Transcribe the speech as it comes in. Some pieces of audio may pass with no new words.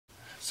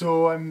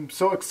So I'm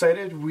so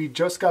excited. We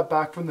just got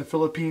back from the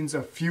Philippines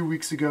a few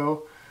weeks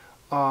ago.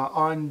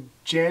 On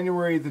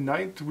January the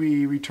 9th,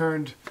 we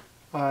returned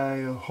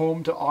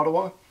home to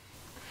Ottawa.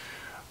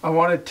 I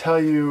want to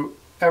tell you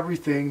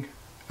everything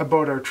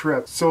about our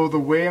trip. So the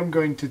way I'm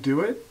going to do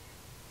it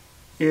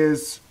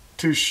is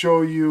to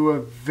show you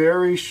a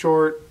very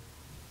short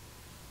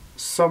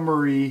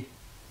summary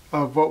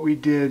of what we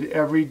did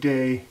every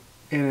day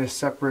in a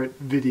separate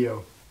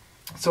video.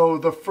 So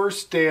the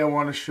first day I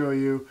want to show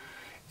you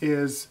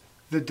is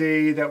the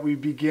day that we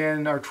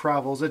began our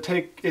travels. It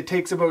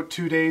takes about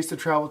 2 days to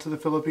travel to the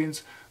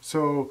Philippines,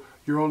 so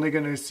you're only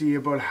going to see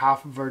about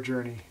half of our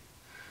journey.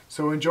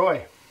 So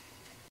enjoy.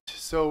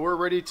 So we're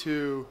ready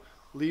to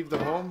leave the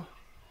home.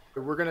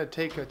 We're going to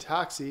take a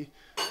taxi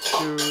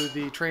to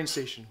the train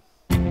station.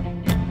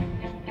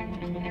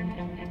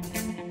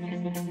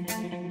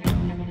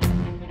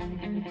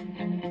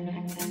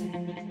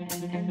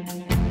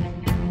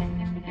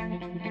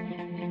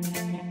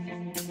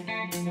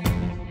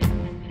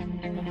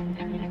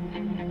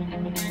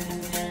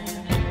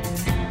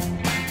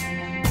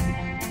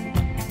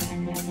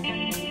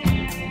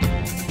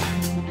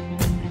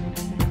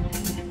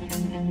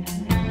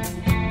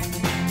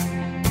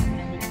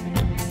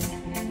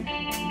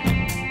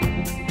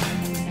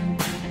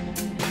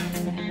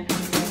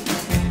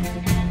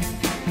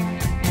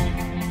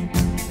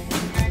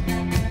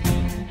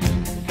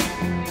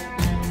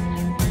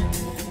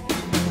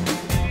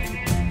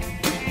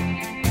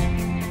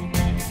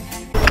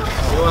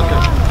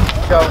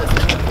 Go.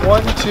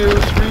 1, 2, 3, 4.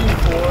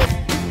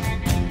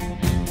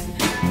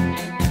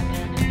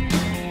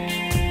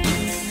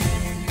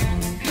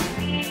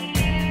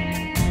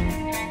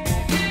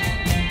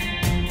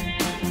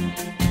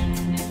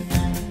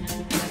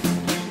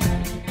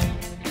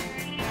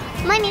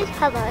 My name's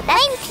Pablo. My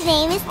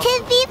name is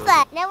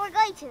Tiviva. Now we're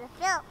going to the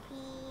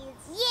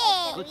Philippines.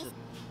 Yay!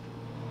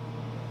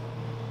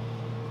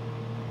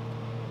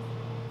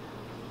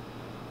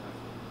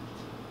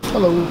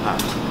 Hello.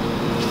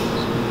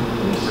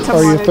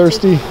 Are you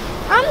thirsty?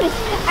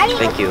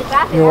 Thank you.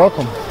 You're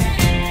welcome.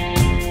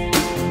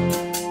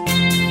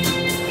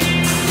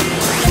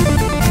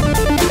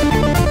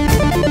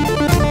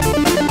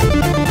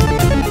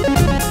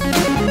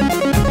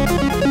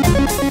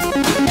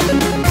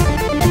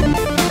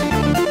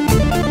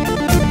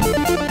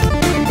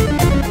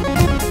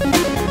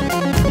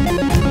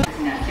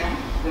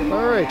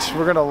 All right,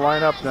 we're gonna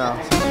line up now.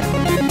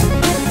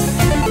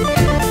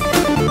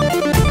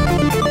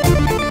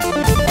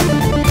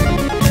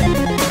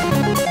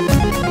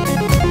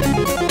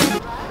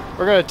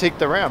 We're gonna take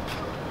the ramp.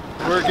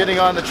 We're getting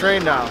on the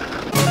train now.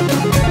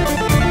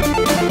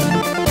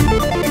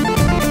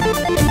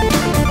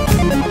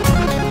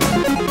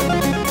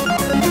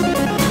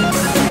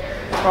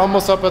 We're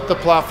almost up at the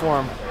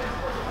platform.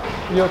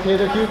 You okay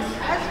there, cute?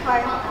 That's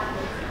fine.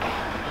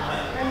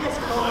 I'm just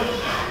cold.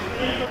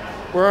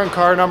 We're on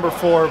car number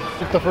 4.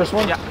 The first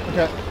one? Yeah.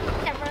 Okay.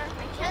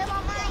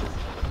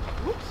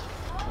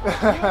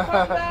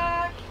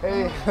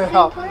 Hey,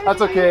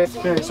 that's okay.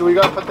 Okay, so we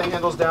gotta put the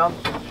handles down.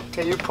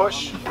 Okay, you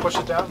push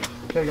it down.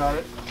 Okay, got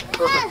it.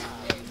 Perfect.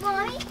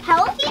 Mommy,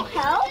 help?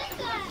 Help?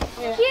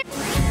 Yeah. Here.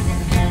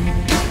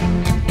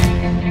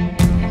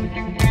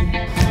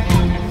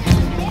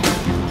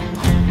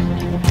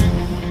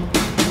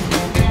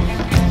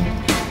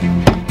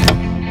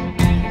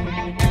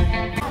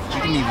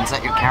 You can even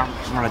set your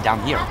camera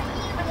down here.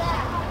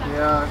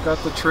 Yeah, I've got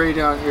the tray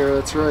down here,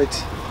 that's right.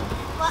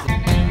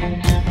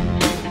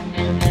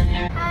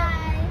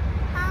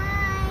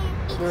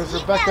 Hi. There's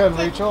Rebecca and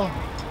Rachel,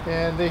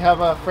 and they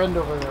have a friend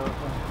over there with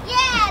them.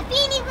 Yeah,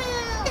 Beanie Boo.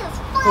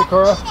 Hey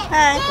Cora,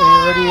 Hi. are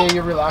you ready? Are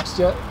you relaxed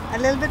yet? A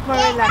little bit more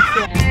relaxed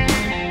here.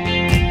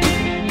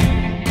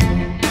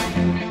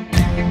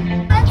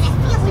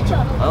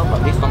 Well,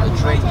 at least on the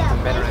train you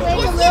can better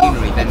enjoy the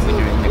scenery than when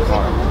you're in the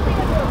car.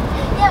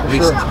 At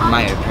least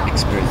my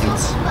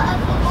experience.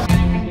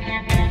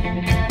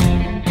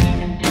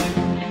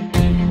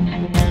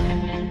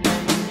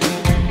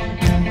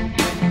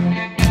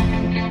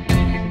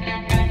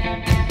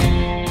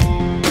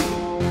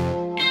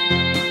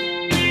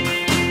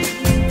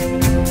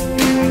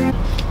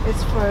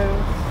 It's for...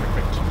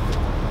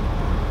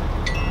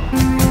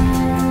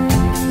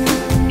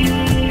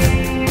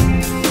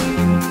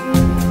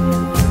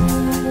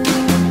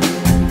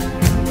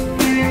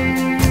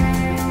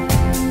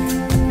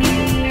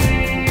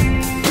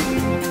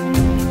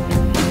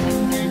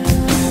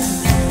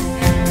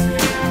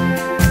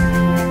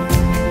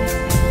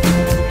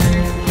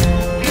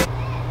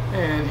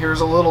 And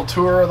here's a little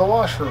tour of the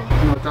washroom. You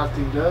know what that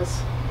thing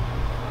does?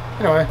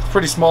 Anyway, it's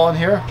pretty small in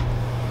here.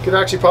 You could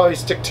actually probably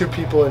stick 2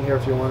 people in here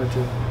if you wanted to.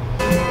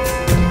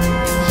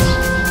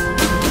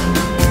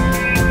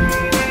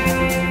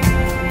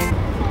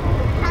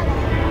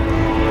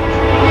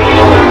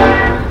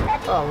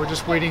 We're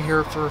just waiting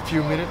here for a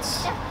few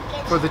minutes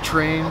for the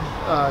train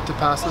to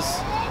pass us.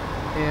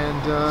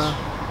 And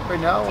right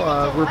now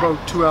we're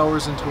about 2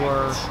 hours into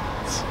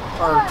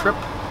our trip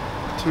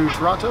to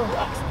Toronto.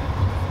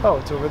 Oh,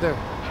 it's over there.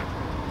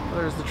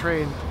 There's the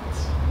train.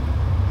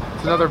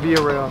 It's another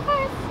Via Rail.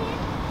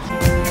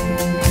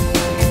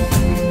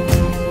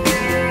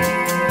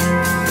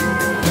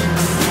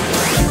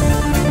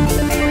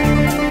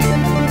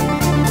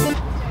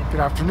 Good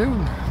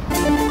afternoon.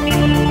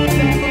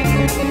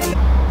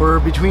 We're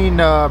between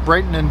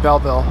Brighton and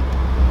Belleville.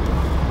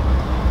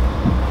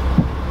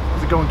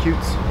 How's it going,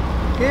 cutes?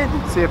 Good.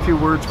 Say a few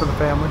words for the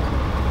family.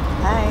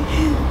 Hi.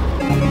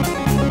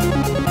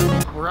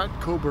 We're at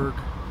Coburg.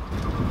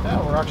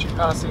 Yeah, we're actually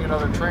passing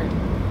another train.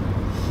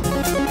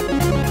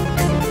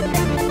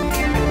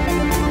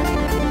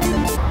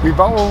 We've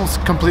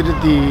almost completed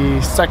the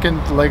second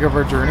leg of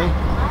our journey.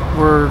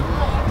 We're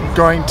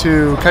going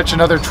to catch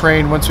another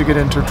train once we get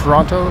into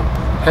Toronto,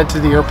 head to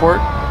the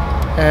airport,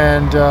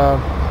 and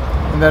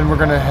then we're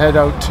going to head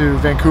out to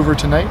Vancouver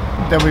tonight.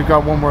 Then we've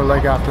got one more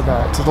leg after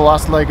that. So the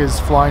last leg is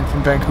flying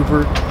from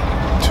Vancouver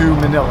to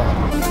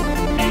Manila.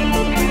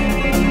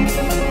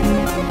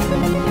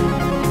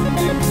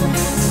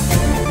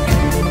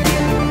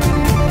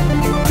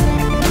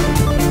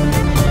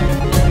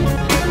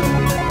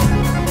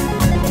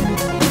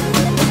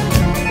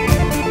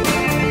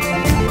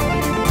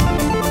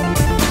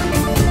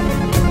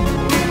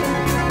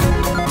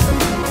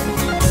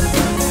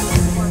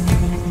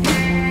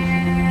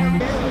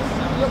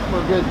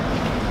 Good.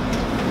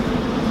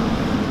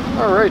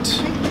 All right.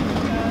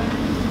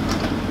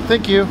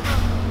 Thank you.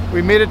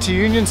 We made it to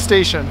Union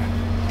Station,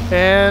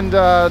 and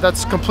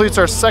that completes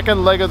our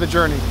second leg of the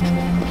journey.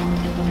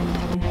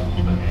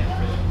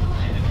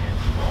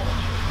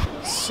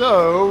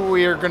 So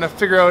we are going to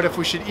figure out if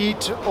we should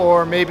eat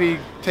or maybe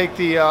take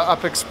the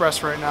Up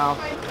Express right now.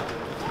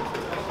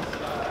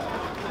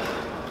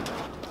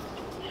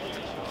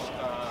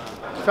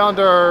 Found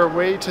our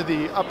way to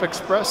the Up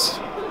Express.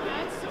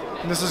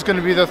 And this is going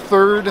to be the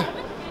third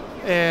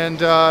and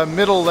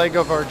middle leg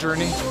of our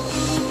journey.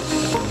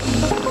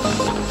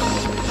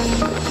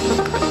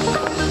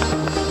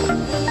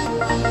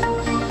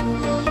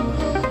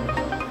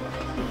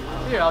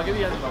 Here, I'll give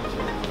you the other one.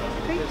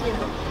 Thank you.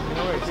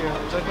 No worries. Here,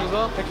 would you like it as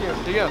well? Thank you.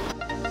 Here you go.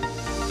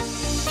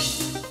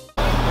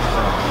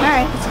 All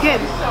right, it's good.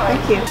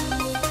 Thank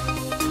you.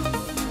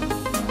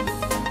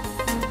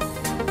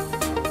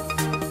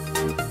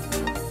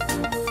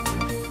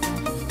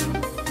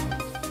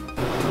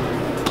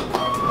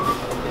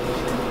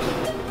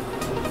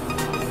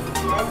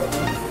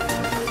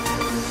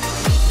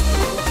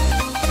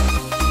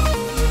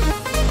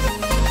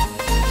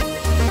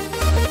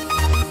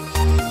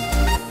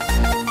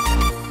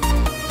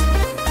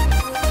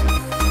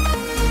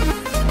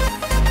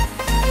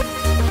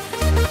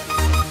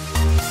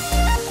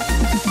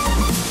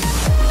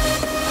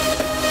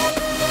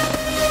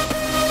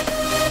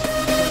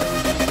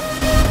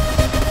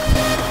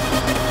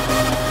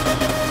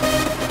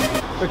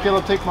 Okay,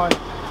 I'll take mine.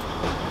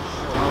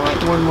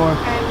 One more.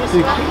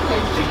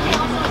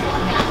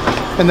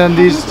 And then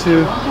these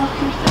two.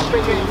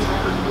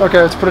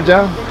 Okay, let's put it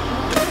down.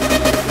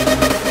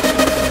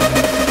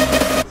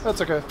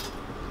 That's okay.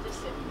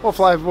 We'll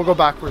fly, we'll go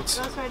backwards.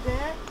 That's right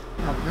there.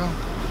 There we go.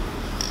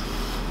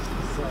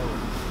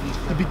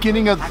 The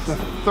beginning of the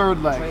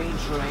third leg.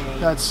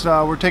 That's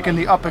we're taking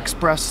the Up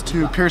Express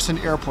to Pearson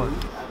Airport.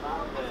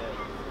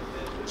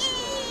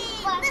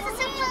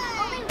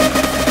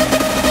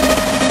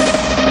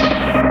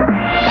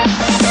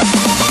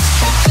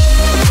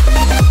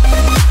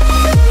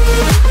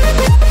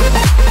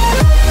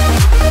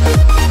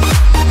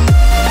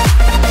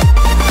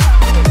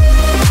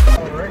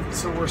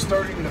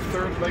 Starting the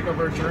third leg of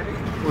our journey.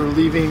 We're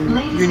leaving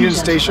Union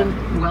Station.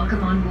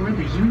 Welcome on board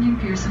the Union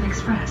Pearson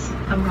Express,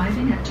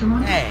 arriving at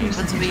Toronto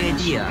Pearson that's a big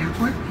International idea.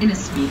 Airport in a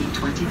speedy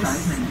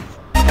 25 minutes.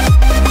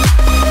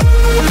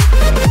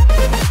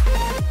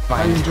 How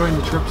are you enjoying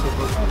the trip so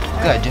far?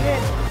 Good.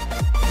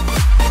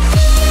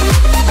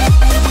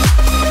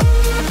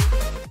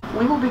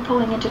 We will be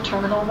pulling into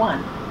Terminal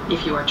 1.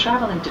 If you are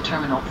traveling to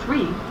Terminal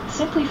 3,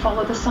 simply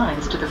follow the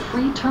signs to the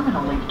free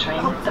Terminal Link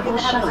train that will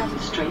shuttle you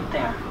straight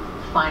there.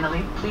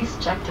 Finally, please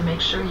check to make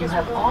sure you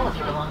have all of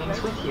your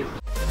belongings with you.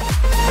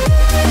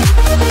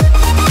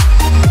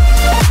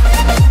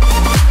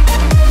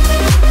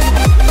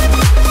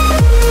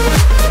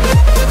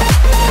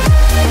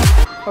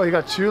 Oh, you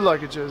got two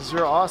luggages.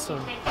 You're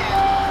awesome.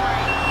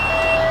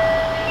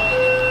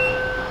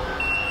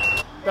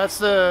 That's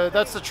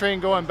the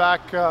train going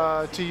back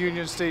to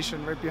Union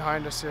Station right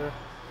behind us here.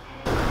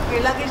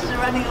 Your luggage is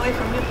running away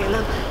from you. Okay,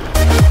 look.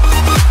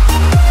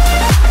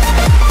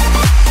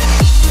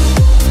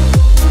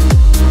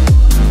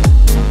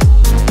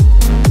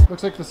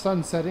 Looks like the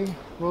sun's setting.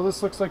 Well,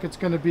 this looks like it's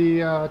going to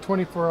be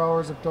 24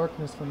 hours of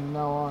darkness from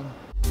now on.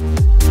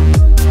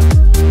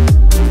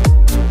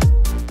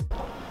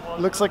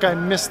 Looks like I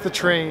missed the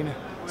train.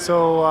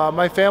 So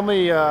my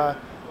family, they're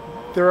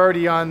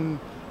already on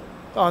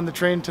the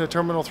train to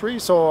Terminal 3,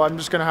 so I'm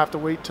just going to have to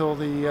wait till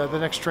the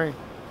next train.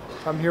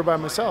 I'm here by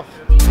myself.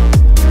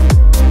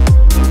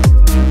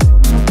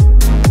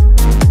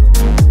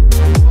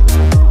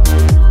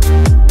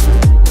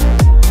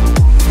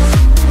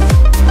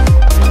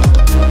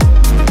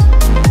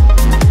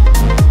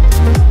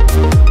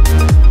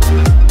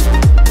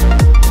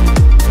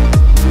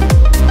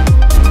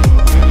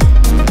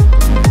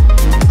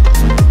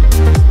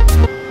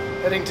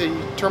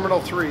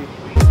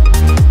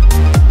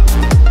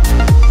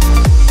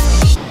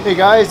 Hey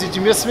guys, did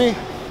you miss me?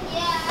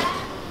 Yeah.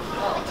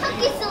 It took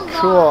you so long.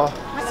 Cool.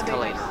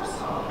 Escalators.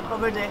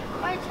 Over there.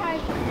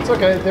 It's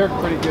okay, they're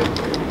pretty good.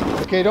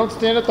 Okay, don't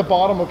stand at the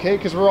bottom, okay?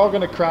 Because we're all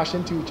gonna crash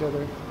into each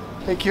other.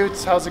 Hey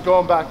cutes, how's it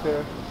going back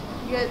there?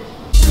 Good.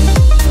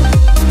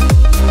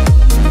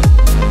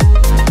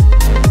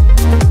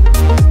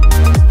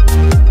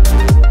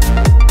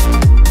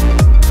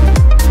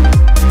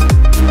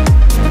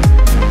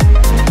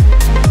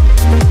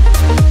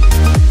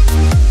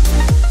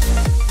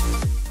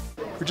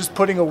 We're just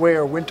putting away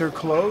our winter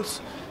clothes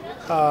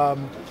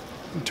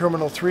in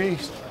Terminal 3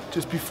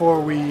 just before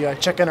we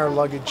check in our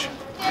luggage.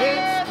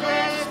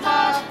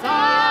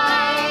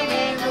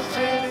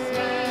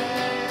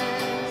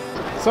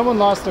 Someone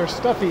lost their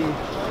stuffy.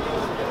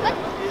 What?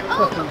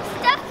 Oh,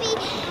 stuffy.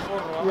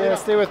 Yeah,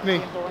 stay with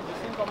me.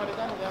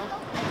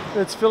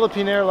 It's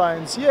Philippine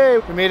Airlines. Yay!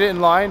 We made it in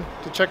line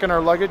to check in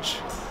our luggage.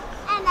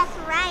 And that's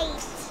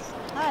right.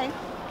 Hi.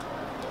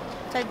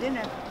 Let's have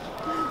dinner.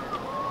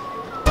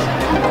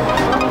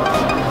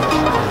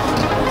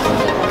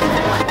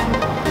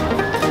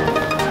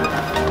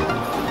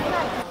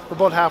 We're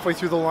about halfway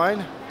through the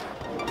line.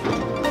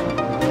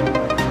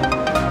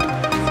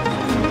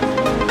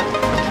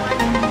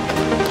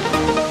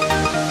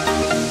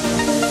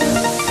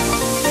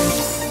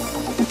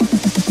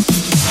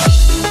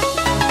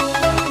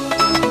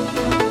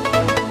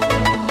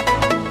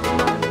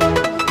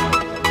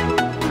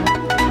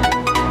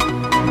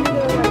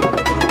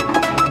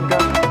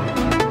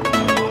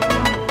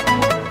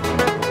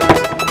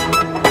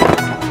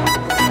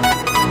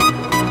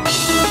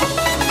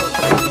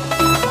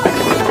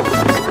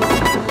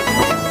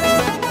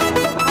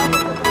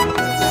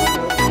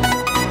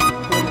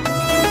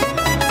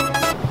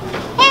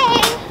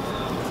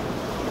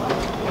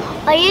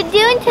 What are you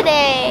doing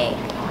today?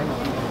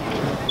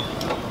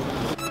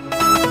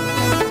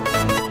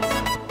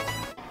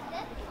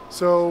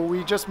 So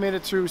we just made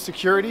it through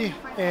security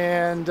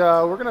and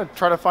we're gonna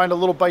try to find a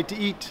little bite to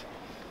eat.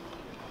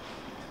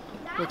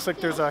 Looks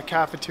like there's a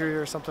cafeteria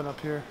or something up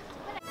here.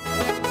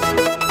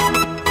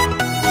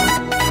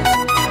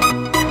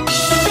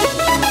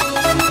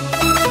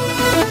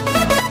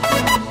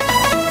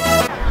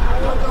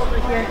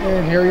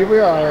 And here we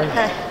are.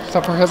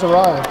 Supper has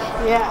arrived.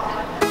 Yeah.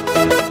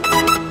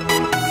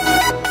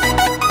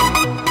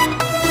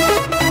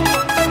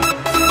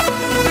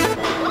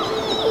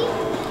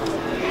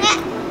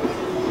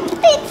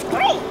 It's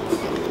great.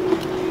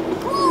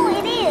 Ooh,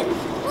 it is.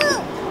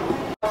 Ooh.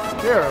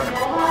 Here.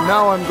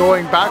 Now I'm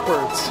going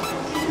backwards.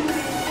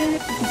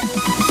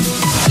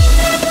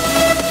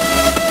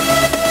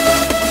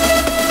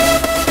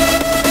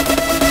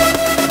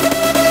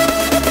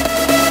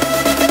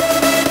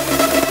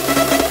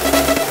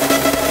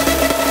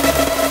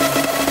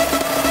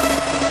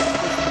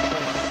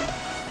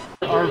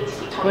 Our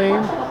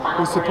plane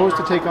was supposed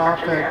to take off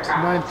at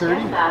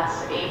 9:30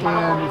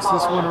 and it's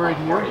this one right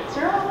here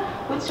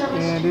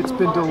and it's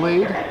been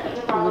delayed.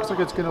 It looks like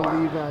it's going to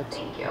leave at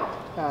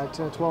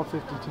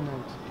 12:50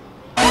 tonight.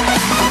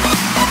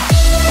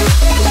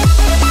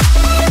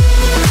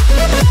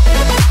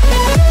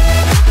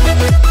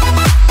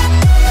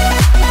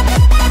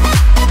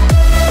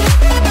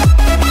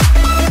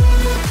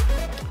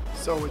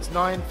 So it's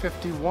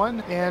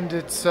 9:51 and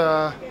it's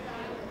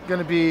going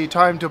to be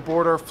time to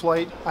board our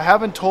flight. I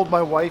haven't told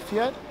my wife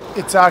yet.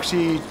 It's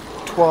actually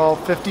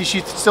 12:50. She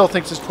still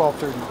thinks it's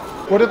 12:30.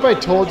 What if I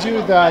told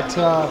you that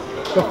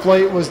the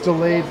flight was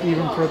delayed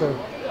even further?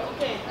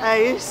 Are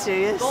you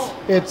serious?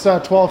 It's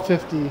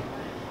 12:50.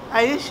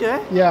 Are you sure?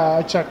 Yeah,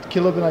 I checked.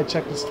 Caleb and I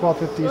checked. It's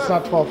 12:50. It's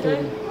not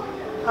 12:30.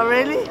 Oh,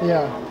 really?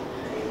 Yeah.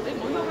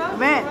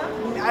 Man,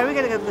 are we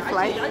gonna get the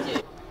flight?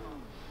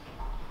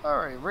 All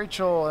right,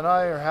 Rachel and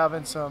I are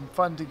having some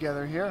fun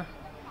together here.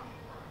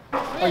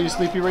 Are you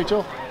sleepy,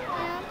 Rachel?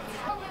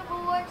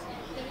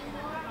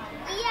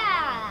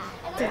 Yeah.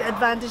 The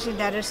advantage in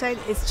the other side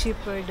is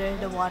cheaper.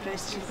 The water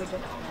is cheaper there.